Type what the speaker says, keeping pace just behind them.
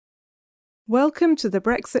Welcome to the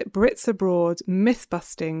Brexit Brits Abroad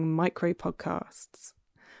myth-busting micro-podcasts.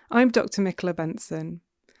 I'm Dr. Nicola Benson.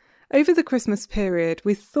 Over the Christmas period,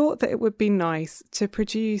 we thought that it would be nice to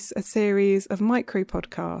produce a series of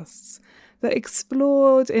micro-podcasts that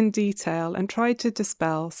explored in detail and tried to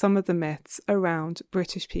dispel some of the myths around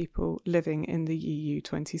British people living in the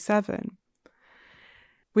EU27.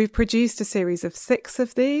 We've produced a series of 6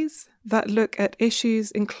 of these that look at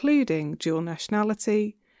issues including dual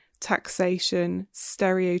nationality, taxation,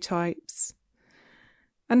 stereotypes,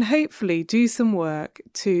 and hopefully do some work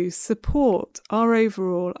to support our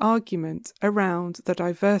overall argument around the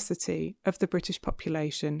diversity of the British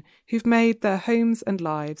population who've made their homes and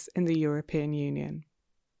lives in the European Union.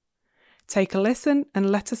 Take a listen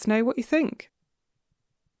and let us know what you think.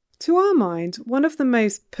 To our mind, one of the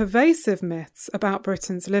most pervasive myths about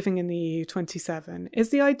Britons living in the EU27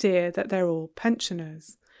 is the idea that they're all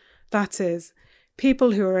pensioners. That is,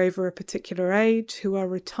 people who are over a particular age, who are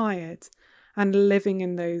retired and living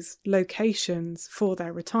in those locations for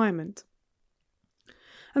their retirement.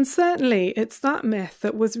 And certainly it's that myth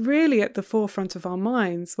that was really at the forefront of our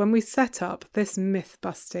minds when we set up this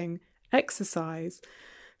myth-busting exercise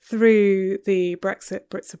through the Brexit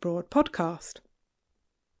Brits Abroad podcast.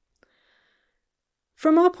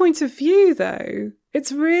 From our point of view, though,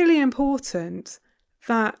 it's really important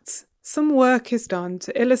that some work is done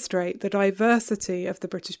to illustrate the diversity of the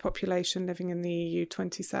British population living in the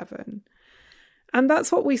EU27. And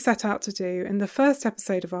that's what we set out to do in the first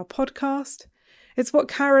episode of our podcast. It's what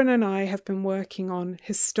Karen and I have been working on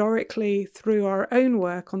historically through our own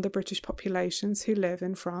work on the British populations who live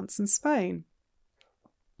in France and Spain.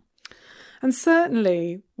 And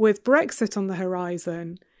certainly, with Brexit on the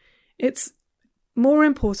horizon, it's more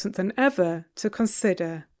important than ever to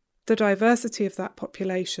consider the diversity of that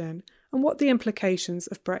population and what the implications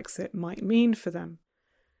of Brexit might mean for them.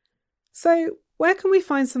 So, where can we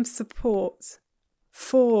find some support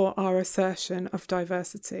for our assertion of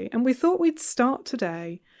diversity? And we thought we'd start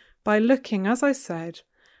today by looking, as I said,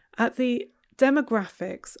 at the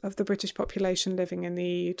demographics of the British population living in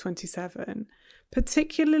the EU27,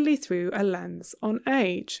 particularly through a lens on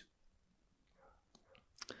age.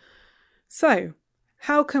 So,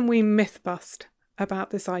 how can we myth-bust about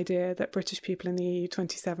this idea that British people in the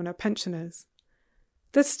EU27 are pensioners?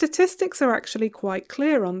 The statistics are actually quite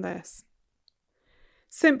clear on this.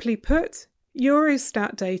 Simply put,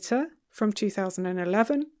 Eurostat data from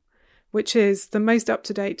 2011, which is the most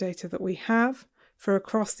up-to-date data that we have for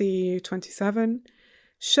across the EU27,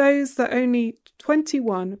 shows that only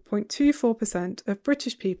 21.24% of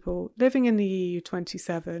British people living in the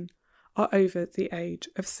EU27 are over the age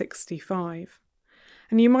of 65.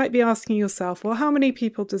 And you might be asking yourself, well, how many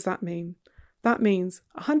people does that mean? That means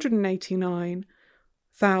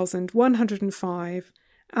 189,105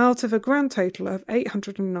 out of a grand total of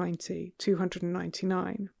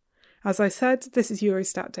 890,299. As I said, this is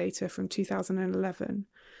Eurostat data from 2011,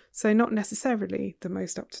 so not necessarily the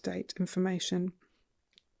most up-to-date information,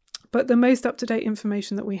 but the most up-to-date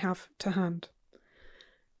information that we have to hand.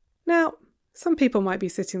 Now, some people might be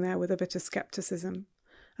sitting there with a bit of scepticism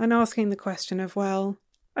and asking the question of, well,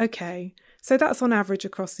 okay, so that's on average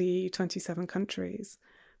across the EU27 countries.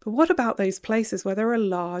 But what about those places where there are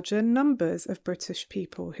larger numbers of British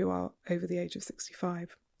people who are over the age of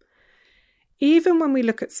 65? Even when we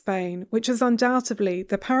look at Spain, which is undoubtedly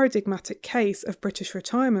the paradigmatic case of British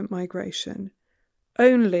retirement migration,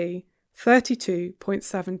 only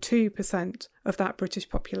 32.72% of that British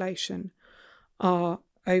population are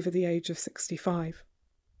over the age of 65.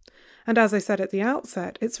 And as I said at the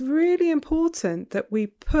outset, it's really important that we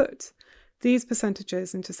put these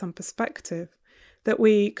percentages into some perspective, that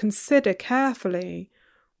we consider carefully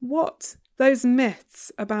what those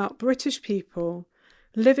myths about British people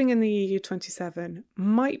living in the EU27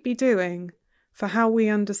 might be doing for how we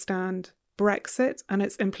understand Brexit and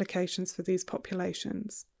its implications for these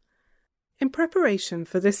populations. In preparation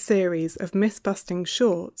for this series of myth-busting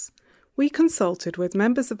shorts, we consulted with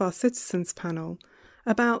members of our citizens panel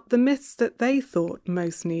about the myths that they thought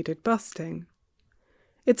most needed busting.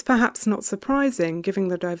 It's perhaps not surprising, given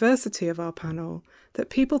the diversity of our panel, that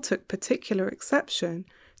people took particular exception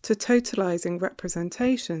to totalising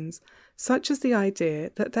representations, such as the idea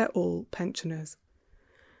that they're all pensioners.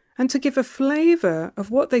 And to give a flavour of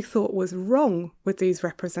what they thought was wrong with these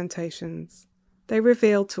representations, they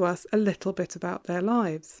revealed to us a little bit about their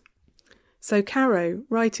lives. So Caro,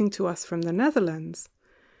 writing to us from the Netherlands,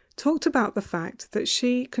 talked about the fact that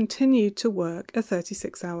she continued to work a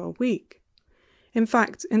 36-hour week. In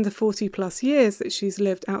fact, in the 40-plus years that she's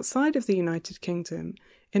lived outside of the United Kingdom,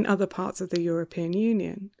 in other parts of the European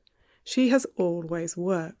Union, she has always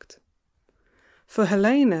worked. For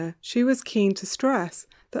Helena, she was keen to stress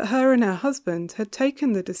that her and her husband had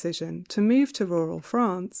taken the decision to move to rural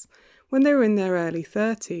France when they were in their early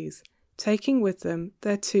 30s, taking with them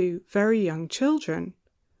their 2 very young children.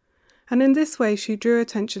 And in this way she drew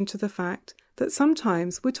attention to the fact that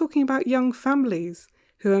sometimes we're talking about young families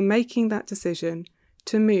who are making that decision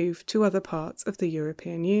to move to other parts of the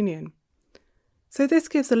European Union. So this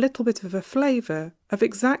gives a little bit of a flavour of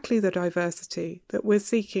exactly the diversity that we're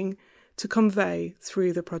seeking to convey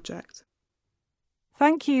through the project.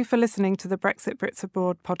 Thank you for listening to the Brexit Brits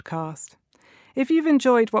Abroad podcast. If you've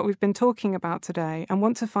enjoyed what we've been talking about today and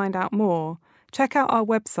want to find out more, check out our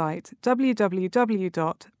website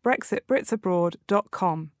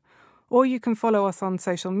www.brexitbritsabroad.com, or you can follow us on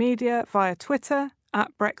social media via Twitter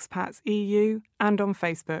 @BrexPatsEU and on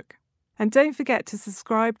Facebook. And don't forget to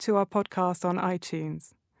subscribe to our podcast on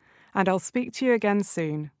iTunes. And I'll speak to you again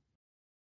soon.